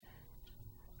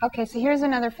Okay, so here's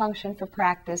another function for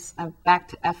practice back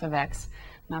to f of x.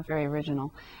 Not very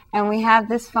original. And we have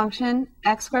this function,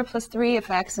 x squared plus 3 if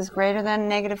x is greater than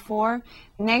negative 4,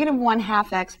 negative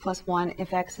 1/2 x plus 1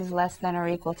 if x is less than or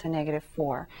equal to negative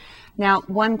 4. Now,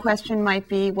 one question might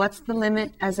be, what's the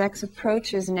limit as x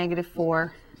approaches negative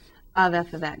 4 of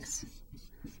f of x?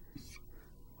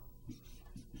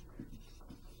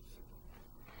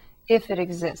 If it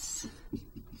exists.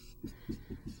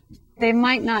 They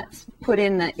might not put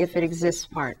in the if it exists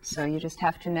part, so you just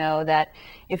have to know that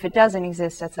if it doesn't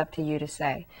exist, that's up to you to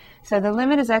say. So the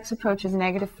limit as x approaches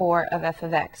negative 4 of f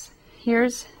of x. Go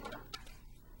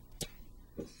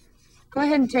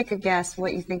ahead and take a guess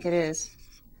what you think it is.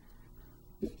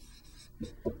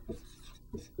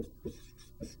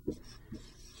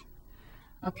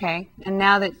 Okay, and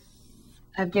now that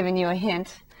I've given you a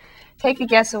hint, take a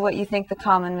guess of what you think the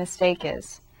common mistake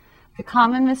is. The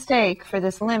common mistake for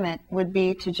this limit would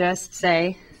be to just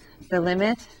say the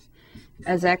limit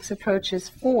as x approaches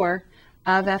 4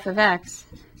 of f of x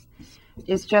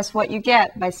is just what you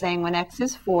get by saying when x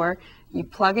is 4, you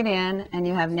plug it in and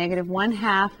you have negative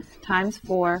 1/2 times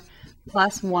 4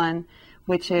 plus 1,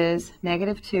 which is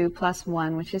negative 2 plus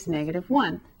 1, which is negative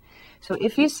 1. So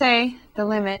if you say the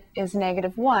limit is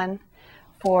negative 1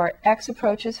 for x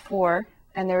approaches 4,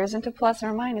 and there isn't a plus or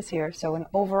a minus here, so an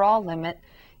overall limit,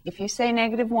 if you say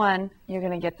negative 1, you're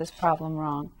going to get this problem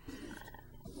wrong.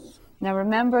 Now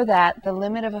remember that the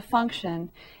limit of a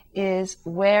function is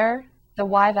where the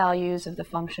y values of the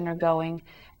function are going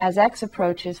as x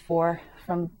approaches 4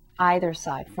 from either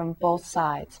side, from both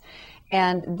sides.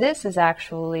 And this is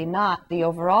actually not the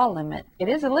overall limit. It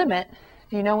is a limit.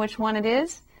 Do you know which one it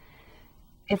is?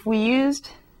 If we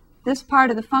used this part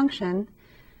of the function,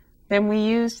 then we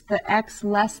used the x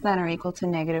less than or equal to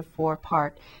negative 4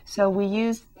 part. So we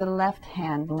used the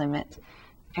left-hand limit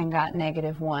and got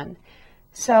negative 1.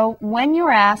 So when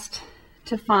you're asked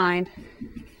to find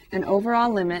an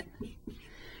overall limit,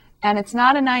 and it's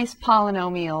not a nice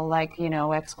polynomial like,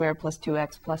 x squared plus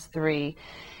 2x plus 3,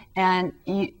 and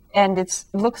it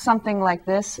looks something like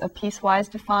this, a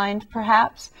piecewise defined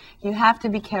perhaps, you have to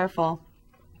be careful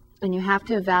and you have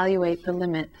to evaluate the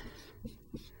limit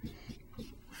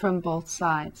from both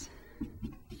sides.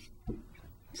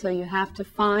 So you have to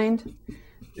find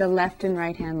the left and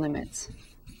right hand limits.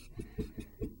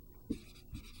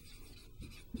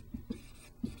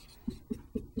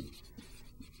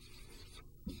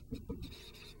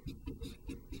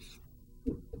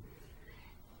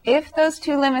 If those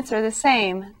two limits are the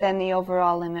same, then the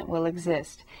overall limit will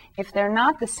exist. If they're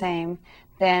not the same,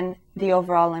 then the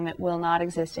overall limit will not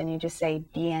exist, and you just say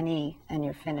DNE, and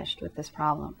you're finished with this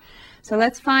problem. So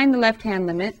let's find the left-hand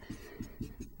limit.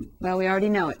 Well, we already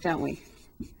know it, don't we?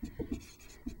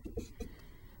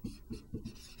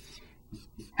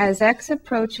 As x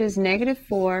approaches negative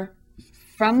 4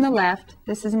 from the left,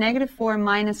 this is negative 4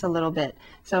 minus a little bit.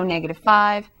 So negative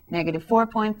 5, negative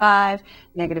 4.5,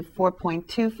 negative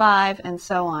 4.25, and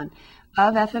so on,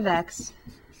 of f of x.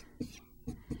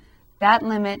 That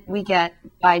limit we get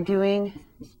by doing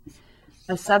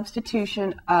a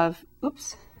substitution of,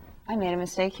 oops, I made a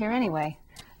mistake here anyway.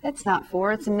 It's not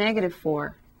 4, it's a negative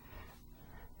 4.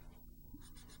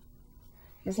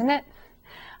 Isn't it?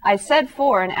 I said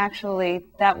 4, and actually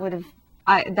that would have,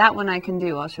 that one I can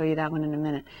do. I'll show you that one in a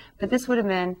minute. But this would have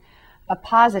been a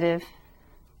positive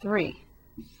 3.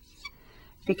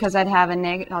 Because I'd have a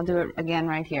negative, I'll do it again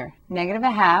right here. Negative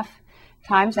 1/2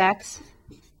 times x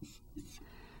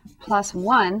plus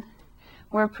 1.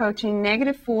 We're approaching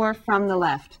negative 4 from the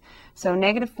left. So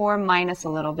negative 4 minus a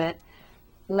little bit,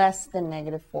 less than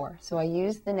negative 4. So I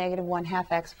use the negative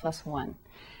 1/2 x plus 1.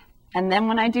 And then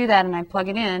when I do that and I plug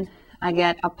it in, I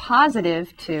get a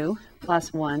positive 2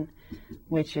 plus 1,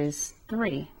 which is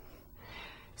 3.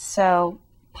 So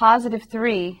positive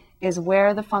 3 is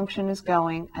where the function is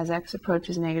going as x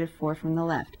approaches negative 4 from the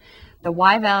left. The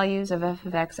y values of f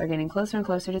of x are getting closer and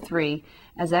closer to 3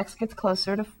 as x gets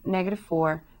closer to negative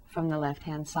 4 from the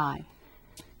left-hand side.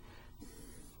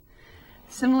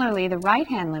 Similarly, the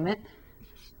right-hand limit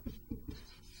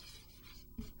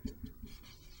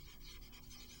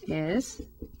is,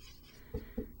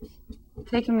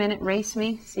 take a minute, race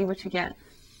me, see what you get.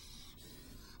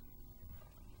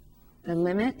 The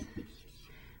limit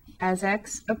as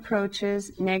x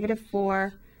approaches negative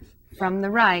 4 from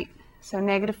the right, so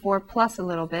negative 4 plus a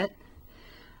little bit,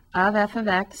 of f of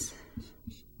x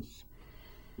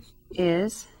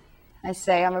is, I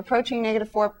say I'm approaching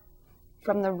negative 4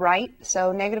 from the right,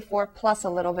 so negative 4 plus a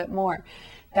little bit more.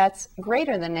 That's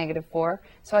greater than negative 4,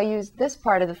 so I use this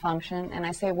part of the function and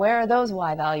I say, where are those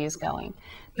y values going?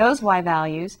 Those y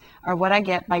values are what I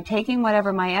get by taking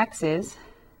whatever my x is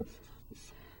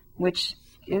which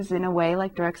is in a way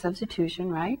like direct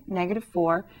substitution, right? Negative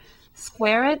 4,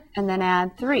 square it, and then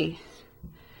add 3.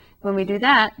 When we do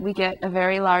that, we get a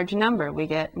very large number. We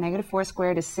get negative 4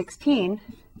 squared is 16,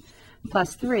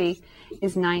 plus 3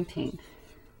 is 19.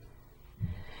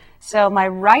 So my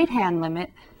right-hand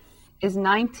limit is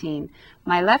 19.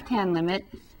 My left-hand limit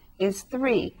is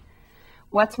 3.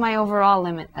 What's my overall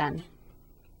limit then?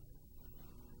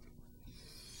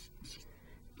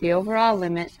 The overall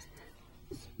limit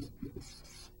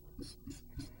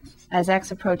as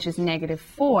x approaches negative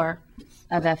 4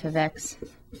 of f of x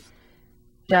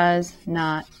does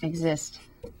not exist.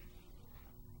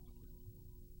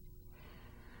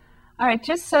 All right,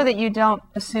 just so that you don't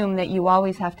assume that you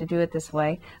always have to do it this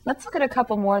way, let's look at a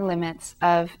couple more limits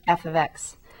of f of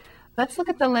x. Let's look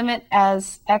at the limit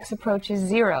as x approaches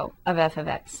 0 of f of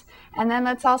x. And then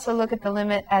let's also look at the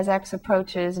limit as x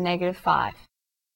approaches negative 5.